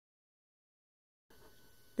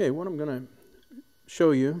Okay, what I'm going to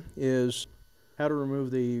show you is how to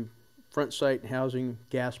remove the front sight housing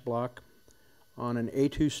gas block on an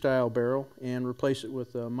A2 style barrel and replace it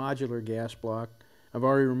with a modular gas block. I've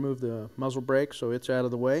already removed the muzzle brake, so it's out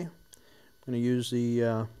of the way. I'm going to use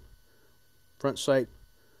the front sight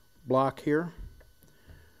block here.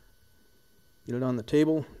 Get it on the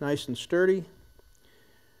table nice and sturdy.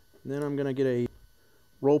 And then I'm going to get a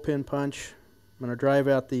roll pin punch. I'm going to drive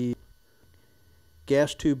out the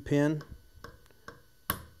gas tube pin.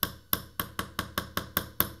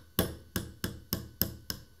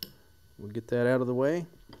 We'll get that out of the way.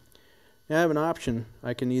 Now I have an option.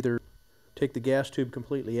 I can either take the gas tube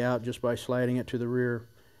completely out just by sliding it to the rear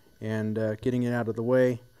and getting it out of the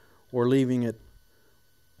way, or leaving it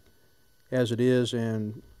as it is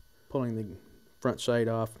and pulling the front sight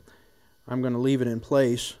off. I'm going to leave it in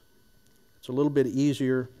place. It's a little bit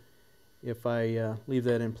easier if I leave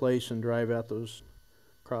that in place and drive out those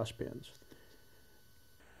cross pins.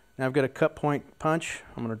 Now I've got a cut point punch.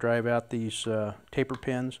 I'm going to drive out these taper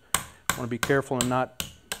pins. I want to be careful and not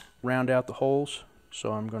round out the holes,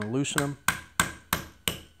 so I'm going to loosen them.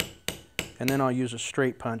 And then I'll use a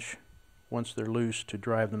straight punch once they're loose to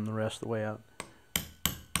drive them the rest of the way out,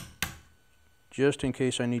 just in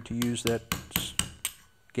case I need to use that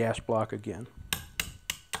gas block again.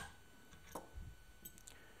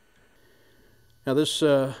 Now this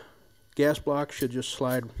gas block should just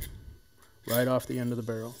slide right off the end of the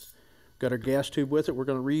barrel. Got our gas tube with it. We're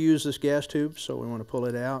going to reuse this gas tube, so we want to pull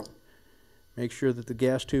it out. Make sure that the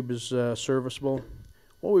gas tube is serviceable.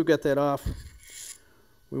 While we've got that off,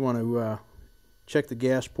 we want to check the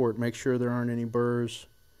gas port, make sure there aren't any burrs,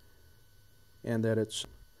 and that it's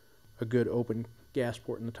a good open gas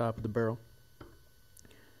port in the top of the barrel.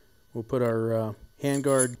 We'll put our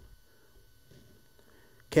handguard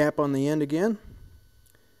cap on the end again.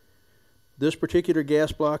 This particular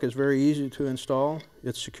gas block is very easy to install.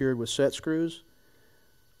 It's secured with set screws.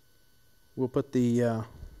 We'll put the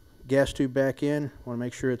gas tube back in. Want to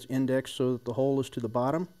make sure it's indexed so that the hole is to the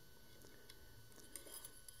bottom.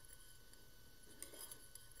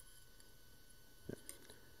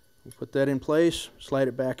 We'll put that in place, slide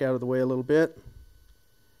it back out of the way a little bit.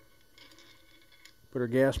 Put our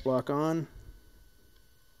gas block on.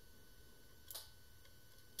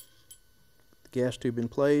 The gas tube in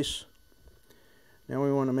place. Now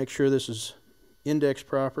we want to make sure this is indexed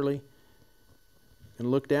properly. And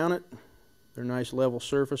look down it. They're nice level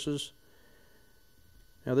surfaces.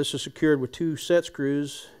 Now this is secured with 2 set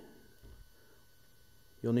screws.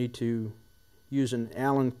 You'll need to use an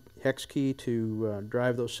Allen hex key to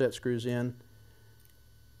drive those set screws in.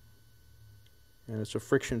 And it's a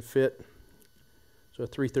friction fit. So a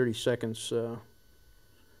 3/32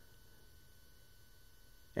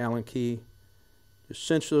 Allen key. Just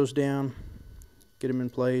cinch those down, get them in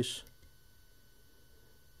place,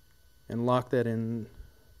 and lock that in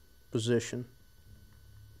position.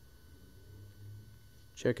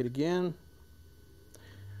 Check it again.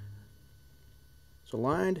 It's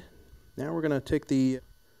aligned. Now we're going to take the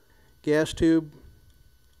gas tube,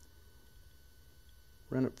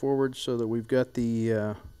 run it forward so that we've got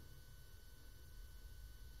the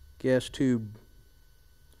gas tube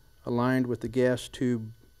aligned with the gas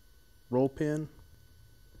tube roll pin.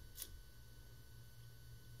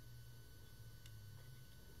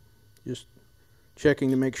 Just checking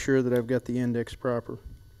to make sure that I've got the index proper.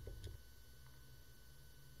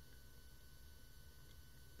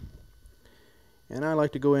 And I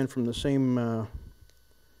like to go in from the same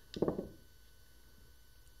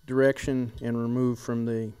direction and remove from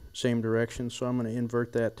the same direction, so I'm going to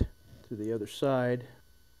invert that to the other side.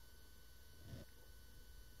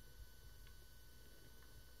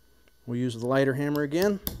 We'll use the lighter hammer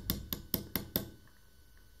again.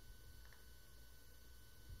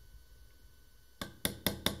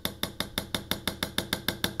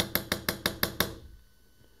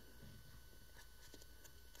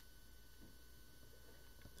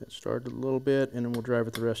 That started a little bit, and then we'll drive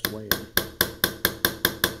it the rest of the way in.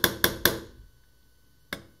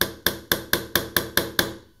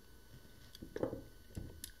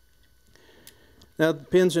 Now the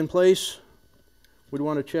pin's in place. We'd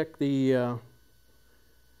want to check the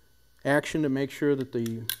action to make sure that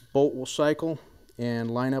the bolt will cycle and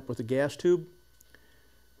line up with the gas tube.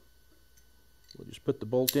 We'll just put the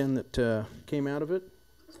bolt in that came out of it.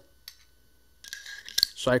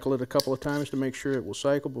 Cycle it a couple of times to make sure it will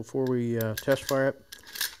cycle before we test fire it,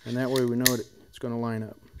 and that way we know it's going to line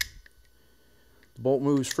up. The bolt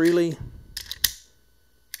moves freely,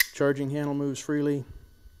 charging handle moves freely.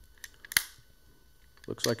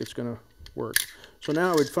 Looks like it's going to work. So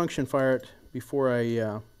now I would function fire it before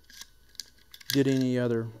I did any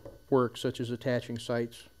other work, such as attaching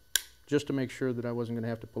sights, just to make sure that I wasn't going to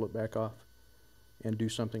have to pull it back off and do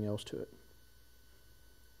something else to it.